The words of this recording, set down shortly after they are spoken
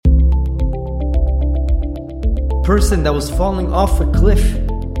person that was falling off a cliff,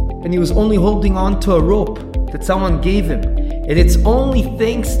 and he was only holding on to a rope that someone gave him. And it's only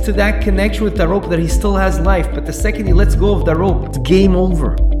thanks to that connection with the rope that he still has life. But the second he lets go of the rope, it's game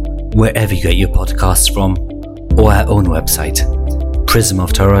over. Wherever you get your podcasts from, or our own website,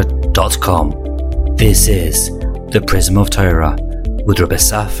 prismoftorah.com. This is the Prism of Torah with Rabbi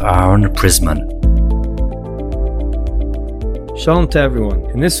Asaf Aaron Prisman. Shalom to everyone.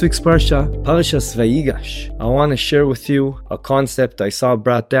 In this week's Parshas Vayigash, I want to share with you a concept I saw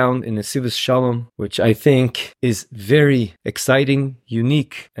brought down in the Sivus Shalom, which I think is very exciting,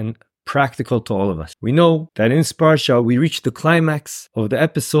 unique, and practical to all of us. We know that in this Parsha, we reach the climax of the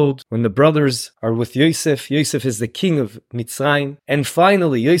episode when the brothers are with Yosef. Yosef is the king of Mitzrayim. And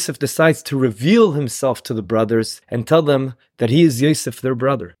finally, Yosef decides to reveal himself to the brothers and tell them that he is Yosef, their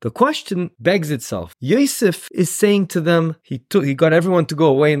brother. The question begs itself. Yosef is saying to them, he got everyone to go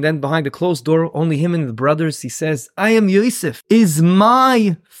away, and then behind a closed door, only him and the brothers, he says, I am Yosef. Is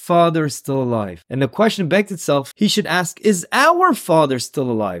my father still alive? And the question begs itself, he should ask, is our father still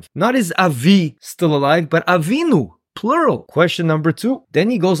alive? Not is Avi still alive, but Avinu. Plural. Question number 2. Then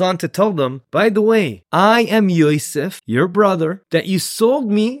he goes on to tell them, by the way, I am Yosef, your brother, that you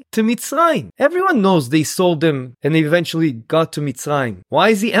sold me to Mitzrayim. Everyone knows they sold him and they eventually got to Mitzrayim. Why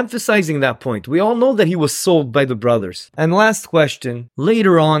is he emphasizing that point? We all know that he was sold by the brothers. And last question,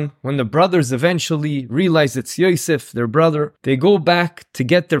 later on, when the brothers eventually realize it's Yosef, their brother, they go back to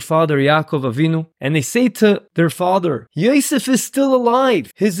get their father Yaakov Avinu, and they say to their father, Yosef is still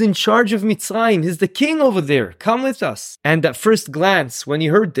alive. He's in charge of Mitzrayim. He's the king over there. Come with us. And at first glance, when he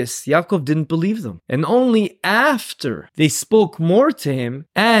heard this, Yaakov didn't believe them. And only after they spoke more to him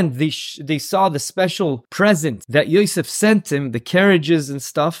and they saw the special present that Yosef sent him, the carriages and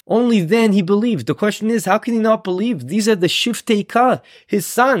stuff, only then he believed. The question is, how can he not believe? These are the Shiftei Ka, his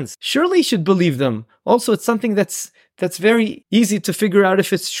sons. Surely he should believe them. Also, it's something that's very easy to figure out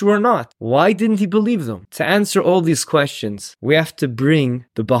if it's true or not. Why didn't he believe them? To answer all these questions, we have to bring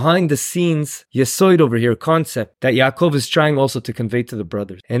the behind-the-scenes Yesoid over here concept that Yaakov is trying also to convey to the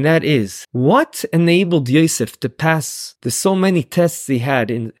brothers. And that is, what enabled Yosef to pass the so many tests he had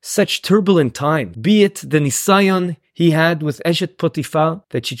in such turbulent time? Be it the Nisayon he had with Eshet Potiphar,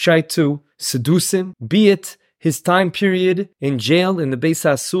 that she tried to seduce him. Be it his time period in jail in the Beis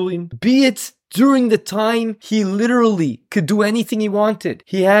HaSurim. Be it during the time he literally could do anything he wanted.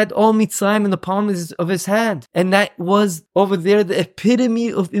 He had all Mitzrayim in the palm of his hand. And that was over there the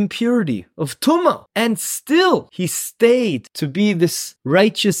epitome of impurity, of Tumah. And still, he stayed to be this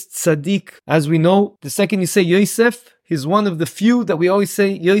righteous tzaddik. As we know, the second you say Yosef, he's one of the few that we always say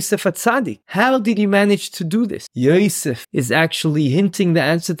Yosef HaTzadik. How did he manage to do this? Yosef is actually hinting the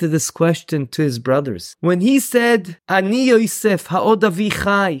answer to this question to his brothers. When he said, Ani Yosef ha'od avi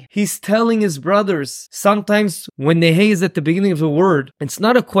chai, he's telling his brothers, sometimes when the hey is at the beginning of the word, it's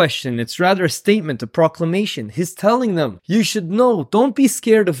not a question, it's rather a statement, a proclamation. He's telling them, you should know, don't be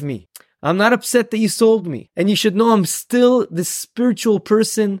scared of me. I'm not upset that you sold me. And you should know I'm still this spiritual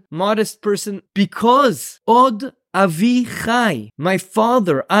person, modest person, because Od Avi Chai, my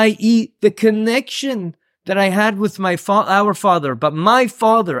father, i.e. the connection that I had with our father, but my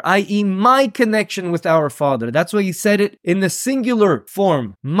father, i.e. my connection with our father. That's why he said it in the singular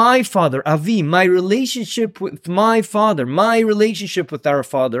form. My father, Avi, my relationship with my father, my relationship with our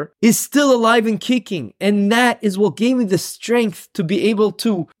father is still alive and kicking. And that is what gave me the strength to be able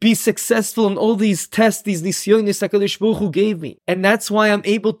to be successful in all these tests, these nisyonis HaKadosh Baruch Hu gave me. And that's why I'm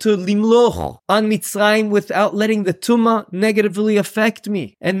able to limloch on Mitzrayim without letting the Tumah negatively affect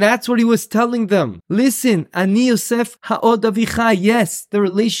me. And that's what he was telling them. Listen, Ani Yosef ha'od avicha. Yes, the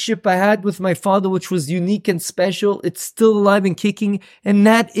relationship I had with my father, which was unique and special, it's still alive and kicking, and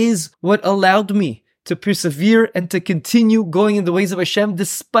that is what allowed me to persevere and to continue going in the ways of Hashem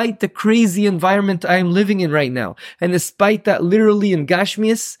despite the crazy environment I am living in right now. And despite that, literally in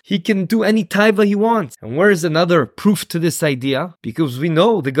Gashmias, he can do any taiva he wants. And where is another proof to this idea? Because we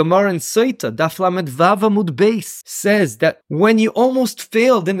know the Gemara in Soita, Daf Lamed Vav Amud Beis, says that when he almost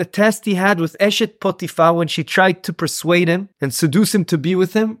failed in the test he had with Eshet Potiphar, when she tried to persuade him and seduce him to be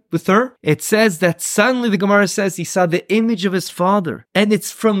with her, it says that suddenly the Gemara says he saw the image of his father. And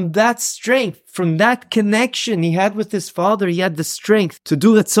it's from that strength, from that connection he had with his father, he had the strength to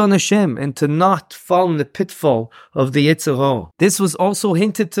do Ratzon Hashem and to not fall in the pitfall of the Yetzer Hara. This was also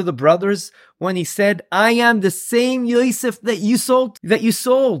hinted to the brothers when he said, I am the same Yosef that you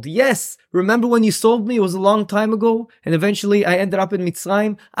sold. Yes, remember when you sold me? It was a long time ago, and eventually I ended up in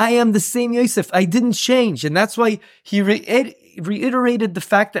Mitzrayim. I am the same Yosef. I didn't change. And that's why he reiterated the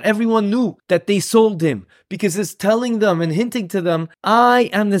fact that everyone knew that they sold him, because it's telling them and hinting to them, I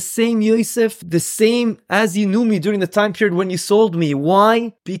am the same Yosef, the same as you knew me during the time period when you sold me.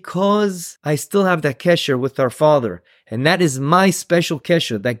 Why? Because I still have that kesher with our father. And that is my special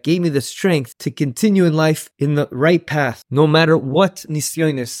kesher that gave me the strength to continue in life in the right path, no matter what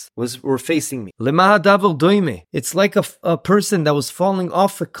nisyonis were facing me. It's like a person that was falling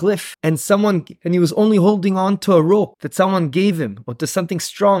off a cliff and he was only holding on to a rope that someone gave him or to something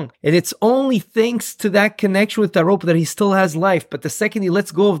strong. And it's only thanks to that connection with the rope that he still has life. But the second he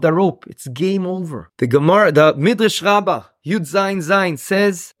lets go of the rope, it's game over. The Midrash Rabbah, Yud Zayin Zayin,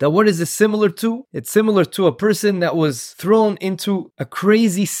 says that what is it similar to? It's similar to a person that was thrown into a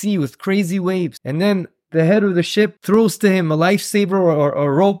crazy sea with crazy waves. And then the head of the ship throws to him a lifesaver or a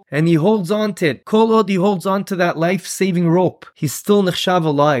rope, and he holds on to it. Kol od he holds on to that life-saving rope, he's still nechshav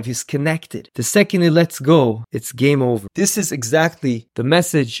alive, he's connected. The second he lets go, it's game over. This is exactly the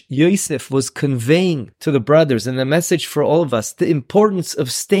message Yosef was conveying to the brothers, and the message for all of us, the importance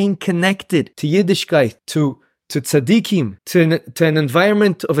of staying connected to Yiddishkeit, to tzaddikim, to an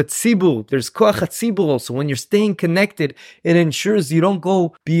environment of a tzibur. There's koach tzibur also. When you're staying connected, it ensures you don't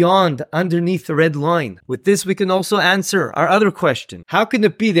go beyond, underneath the red line. With this, we can also answer our other question. How can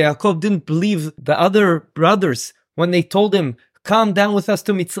it be that Yaakov didn't believe the other brothers when they told him, come down with us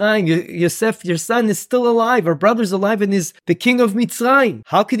to Mitzrayim. Yosef, your son is still alive. Our brother's alive and is the king of Mitzrayim.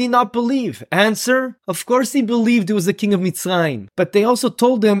 How could he not believe? Answer, of course he believed he was the king of Mitzrayim. But they also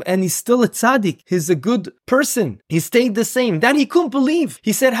told him, and he's still a tzaddik. He's a good person. He stayed the same. That he couldn't believe.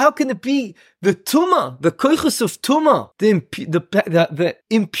 He said, how can it be? The tumah, the koichus of tumah, the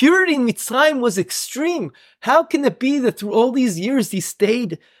impurity in Mitzrayim was extreme. How can it be that through all these years he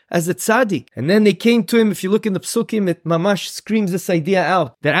stayed as a tzaddik? And then they came to him. If you look in the psukim, it mamash screams this idea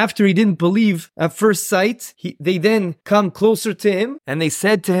out, that after he didn't believe at first sight, they then come closer to him and they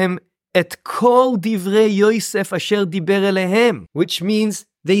said to him, Et kol divrei Yosef asher diber elehem, which means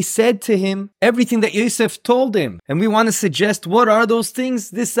they said to him everything that Yosef told him. And we want to suggest, what are those things?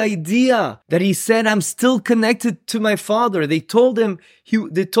 This idea that he said, I'm still connected to my father. They told him,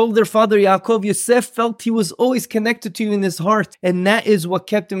 they told their father Yaakov, Yosef felt he was always connected to you in his heart. And that is what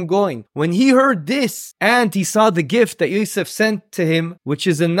kept him going. When he heard this and he saw the gift that Yosef sent to him, which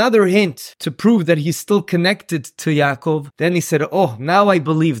is another hint to prove that he's still connected to Yaakov, then he said, oh, now I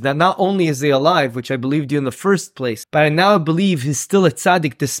believe that not only is he alive, which I believed you in the first place, but I now believe he's still a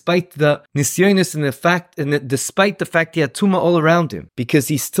tzaddik, despite the nisyonis and despite the fact he had tumah all around him, because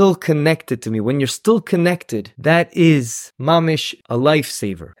he's still connected to me. When you're still connected, that is mamish, a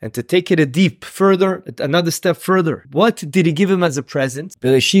lifesaver. And to take it another step further, what did he give him as a present?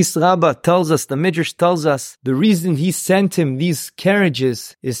 Bereshis Rabbah tells us, the Midrash tells us, the reason he sent him these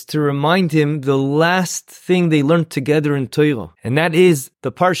carriages is to remind him the last thing they learned together in Torah, and that is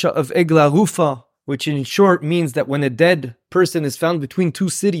the Parsha of Egla Rufa, which in short means that when a dead person is found between two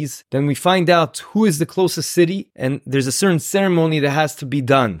cities, then we find out who is the closest city, and there's a certain ceremony that has to be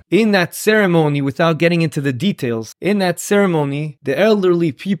done. In that ceremony, without getting into the details, in that ceremony, the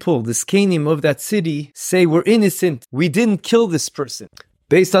elderly people, the Zkanim of that city, say, we're innocent, we didn't kill this person.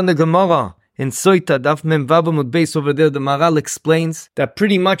 Based on the Gemara, in Soita, Daf Mem Vav Amud Beis over there, the Maral explains that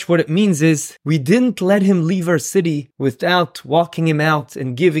pretty much what it means is we didn't let him leave our city without walking him out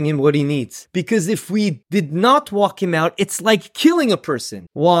and giving him what he needs. Because if we did not walk him out, it's like killing a person.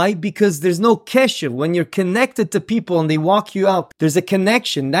 Why? Because there's no keshev. When you're connected to people and they walk you out, there's a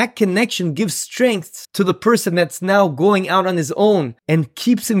connection. That connection gives strength to the person that's now going out on his own and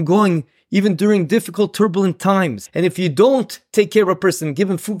keeps him going even during difficult, turbulent times. And if you don't take care of a person, give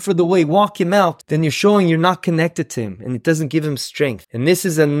him food for the way, walk him out, then you're showing you're not connected to him, and it doesn't give him strength. And this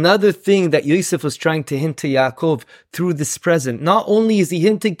is another thing that Yosef was trying to hint to Yaakov through this present. Not only is he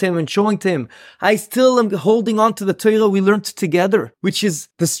hinting to him and showing to him, I still am holding on to the Torah we learned together, which is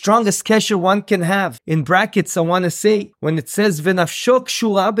the strongest kesher one can have. In brackets, I want to say, when it says, V'nafsho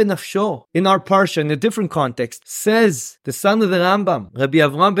kshura b'nafsho, in our Parsha, in a different context, says the son of the Rambam, Rabbi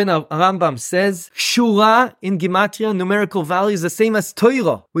Avram ben Rambam, says, Shura in Gematria, numerical value, is the same as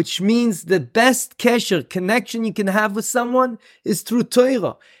Torah, which means the best kesher, connection you can have with someone is through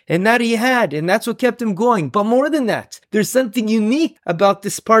Torah. And that he had, and that's what kept him going. But more than that, there's something unique about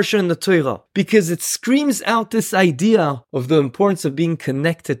this Parsha in the Torah, because it screams out this idea of the importance of being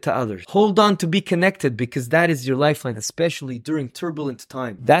connected to others. Hold on to be connected, because that is your lifeline, especially during turbulent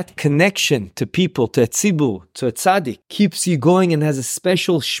time. That connection to people, to a tzibur, to a tzaddik, keeps you going and has a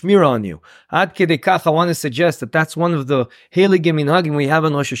special shmir on you. Ad kedei kach, I want to suggest that that's one of the heilige minhagim we have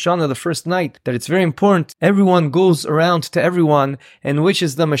on Rosh Hashanah, the first night, that it's very important. Everyone goes around to everyone and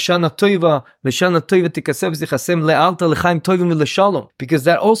wishes them a Lashana Toiva Tikaseb Zichasem Le'alta L'chaim Tovim L'Shalom, because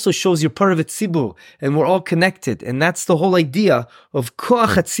that also shows you're part of a tzibur, and we're all connected, and that's the whole idea of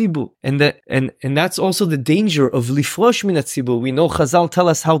koach hatzibur, and that's also the danger of lifrosh min hatzibur. We know Chazal tell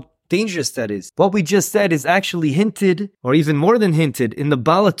us how dangerous that is. What we just said is actually hinted, or even more than hinted, in the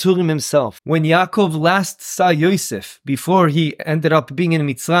Baal HaTurim himself. When Yaakov last saw Yosef, before he ended up being in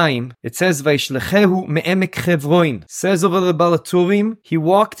Mitzrayim, it says, Vayishlechehu me'emek Chevron. Says over the Baal HaTurim, he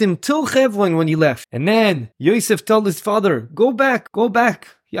walked him till Chevron when he left. And then Yosef told his father, go back.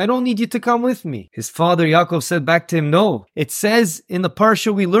 I don't need you to come with me. His father Yaakov said back to him, no. It says in the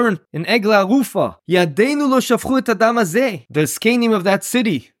Parsha we learned in Egla Arufa, Yadeinu lo shafchu et adam hazeh, the skenim of that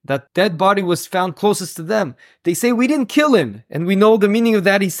city. That dead body was found closest to them. They say, we didn't kill him. And we know the meaning of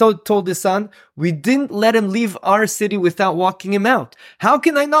that. He told his son, we didn't let him leave our city without walking him out. How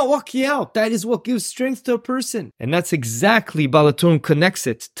can I not walk you out? That is what gives strength to a person. And that's exactly, Baal HaTurim connects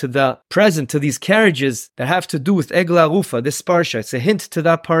it to the present, to these carriages that have to do with Egla Arufa, this Parsha. It's a hint to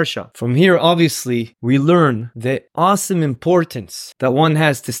that Parsha. From here, obviously, we learn the awesome importance that one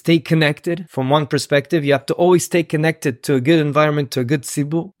has to stay connected. From one perspective, you have to always stay connected to a good environment, to a good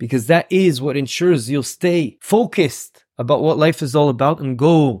tzibur, because that is what ensures you'll stay focused about what life is all about and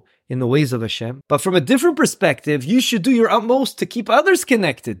go in the ways of Hashem. But from a different perspective, you should do your utmost to keep others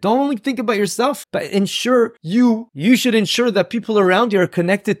connected. Don't only think about yourself, but you should ensure that people around you are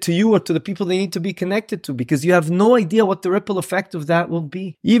connected to you or to the people they need to be connected to, because you have no idea what the ripple effect of that will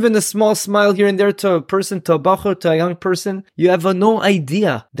be. Even a small smile here and there to a person, to a bachur, to a young person, you have no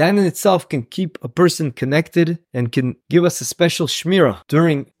idea. That in itself can keep a person connected and can give us a special shmirah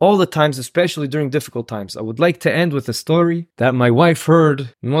during all the times, especially during difficult times. I would like to end with a story that my wife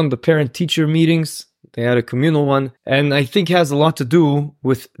heard in one of the parent-teacher meetings. They had a communal one, and I think it has a lot to do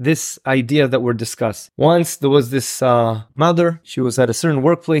with this idea that we're discussing. Once there was this mother. She was at a certain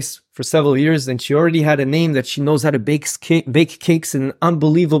workplace for several years, and she already had a name that she knows how to bake cakes in an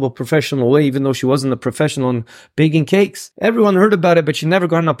unbelievable professional way, even though she wasn't a professional in baking cakes. Everyone heard about it, but she never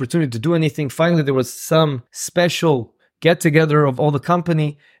got an opportunity to do anything. Finally, there was some special get-together of all the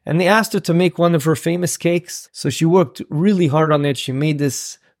company, and they asked her to make one of her famous cakes. So she worked really hard on it. She made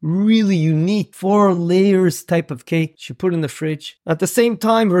this really unique 4 layers type of cake. She put in the fridge. At the same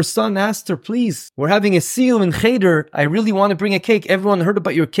time, her son asked her, please, we're having a siyum in Cheder. I really want to bring a cake. Everyone heard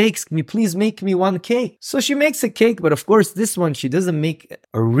about your cakes. Can you please make me one cake? So she makes a cake, but of course this one, she doesn't make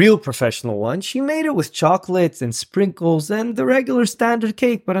a real professional one. She made it with chocolates and sprinkles and the regular standard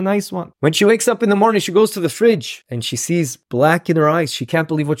cake, but a nice one. When she wakes up in the morning, she goes to the fridge and she sees black in her eyes. She can't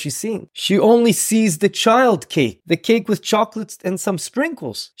believe what she's seeing. She only sees the child cake, the cake with chocolates and some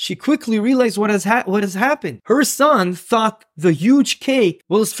sprinkles. She quickly realized what has happened. Her son thought the huge cake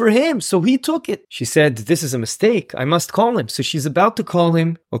was for him, so he took it. She said, this is a mistake. I must call him. So she's about to call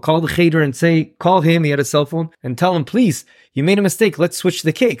him, or call the cheder and say, call him, he had a cell phone, and tell him, please, you made a mistake. Let's switch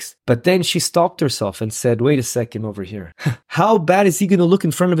the cakes. But then she stopped herself and said, wait a second over here. How bad is he going to look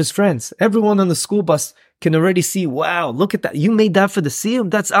in front of his friends? Everyone on the school bus can already see, wow, look at that. You made that for the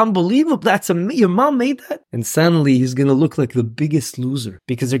siyum? That's unbelievable. That's your mom made that? And suddenly he's going to look like the biggest loser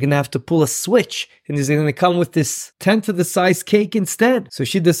because they're going to have to pull a switch and he's going to come with this 10th of the size cake instead. So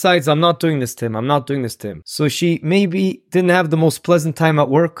she decides, I'm not doing this to him. I'm not doing this to him. So she maybe didn't have the most pleasant time at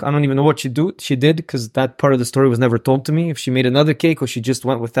work. I don't even know what she did because that part of the story was never told to me. If she made another cake or she just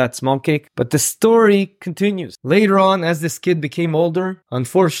went with that small cake. But the story continues. Later on, as this kid became older,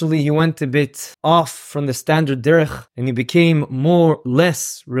 unfortunately, he went a bit off from the standard derech and he became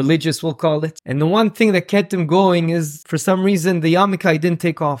less religious, we'll call it. And the one thing that kept him going is, for some reason, the yarmulke didn't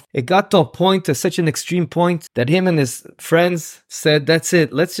take off. It got to a point, to such an extreme point, that him and his friends said, that's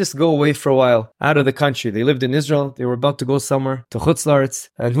it, let's just go away for a while, out of the country. They lived in Israel. They were about to go somewhere, to Chutz La'aretz,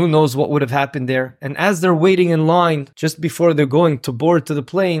 and who knows what would have happened there. And as they're waiting in line, just before they're going to board to the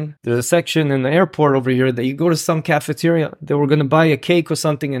plane, there's a section in the airport over here that you go to some cafeteria. They were going to buy a cake or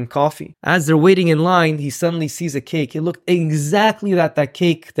something and coffee. As they're waiting in line, he suddenly sees a cake. It looked exactly like that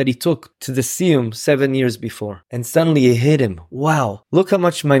cake that he took to the siyum 7 years before. And suddenly it hit him. Wow, look how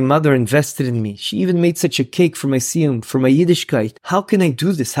much my mother invested in me. She even made such a cake for my siyum, for my Yiddishkeit. How can I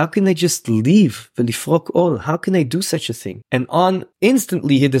do this? How can I just leave? How can I do such a thing? And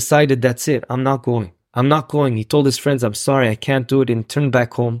instantly he decided, that's it. I'm not going. He told his friends, I'm sorry, I can't do it, and turned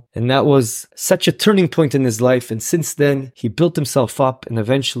back home. And that was such a turning point in his life. And since then, he built himself up and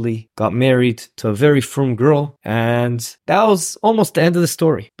eventually got married to a very firm girl. And that was almost the end of the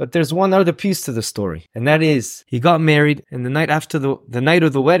story. But there's one other piece to the story. And that is, he got married, and the night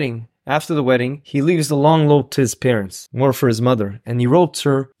of the wedding, After the wedding, he leaves a long note to his parents, more for his mother, and he wrote to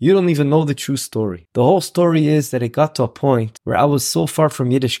her, "You don't even know the true story. The whole story is that it got to a point where I was so far from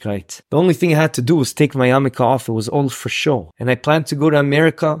Yiddishkeit. The only thing I had to do was take my yarmulke off. It was all for show. And I planned to go to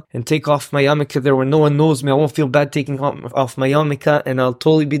America and take off my yarmulke there where no one knows me. I won't feel bad taking off my yarmulke and I'll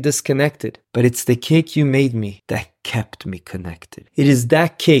totally be disconnected. But it's the cake you made me that kept me connected. It is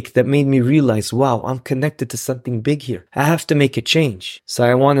that cake that made me realize, wow, I'm connected to something big here. I have to make a change. So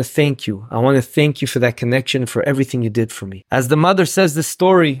I want to thank you. I want to thank you for that connection, for everything you did for me." As the mother says this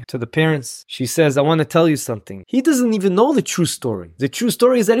story to the parents, she says, "I want to tell you something. He doesn't even know the true story. The true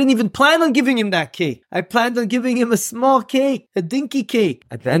story is I didn't even plan on giving him that cake. I planned on giving him a small cake, a dinky cake."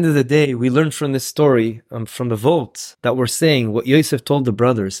 At the end of the day, we learned from this story, from the votes, that we're saying what Yosef told the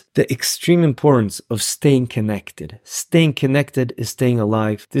brothers, the extreme importance of staying connected. Staying connected is staying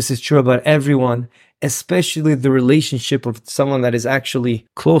alive. This is true about everyone, especially the relationship of someone that is actually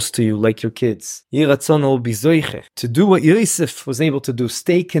close to you, like your kids. To do what Yosef was able to do,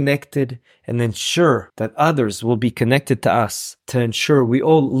 stay connected and ensure that others will be connected to us, to ensure we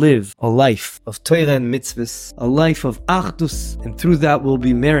all live a life of Torah and mitzvahs, a life of achdus, and through that we'll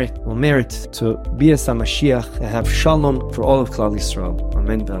merit to be as a Mashiach and have shalom for all of Klal Yisrael.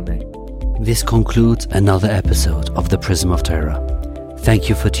 Amen v'amen. This concludes another episode of the Prism of Torah. Thank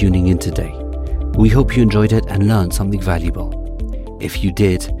you for tuning in today. We hope you enjoyed it and learned something valuable. If you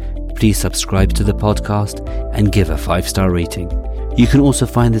did, please subscribe to the podcast and give a 5-star rating. You can also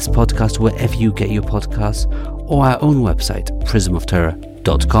find this podcast wherever you get your podcasts or our own website,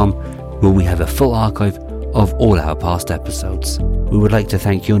 prismoftorah.com, where we have a full archive of all our past episodes. We would like to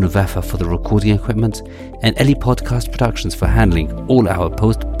thank Yona Vefa for the recording equipment and Eli Podcast Productions for handling all our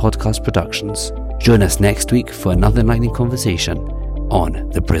post-podcast productions. Join us next week for another enlightening conversation on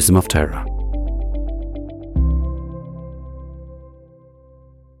the Prism of Torah.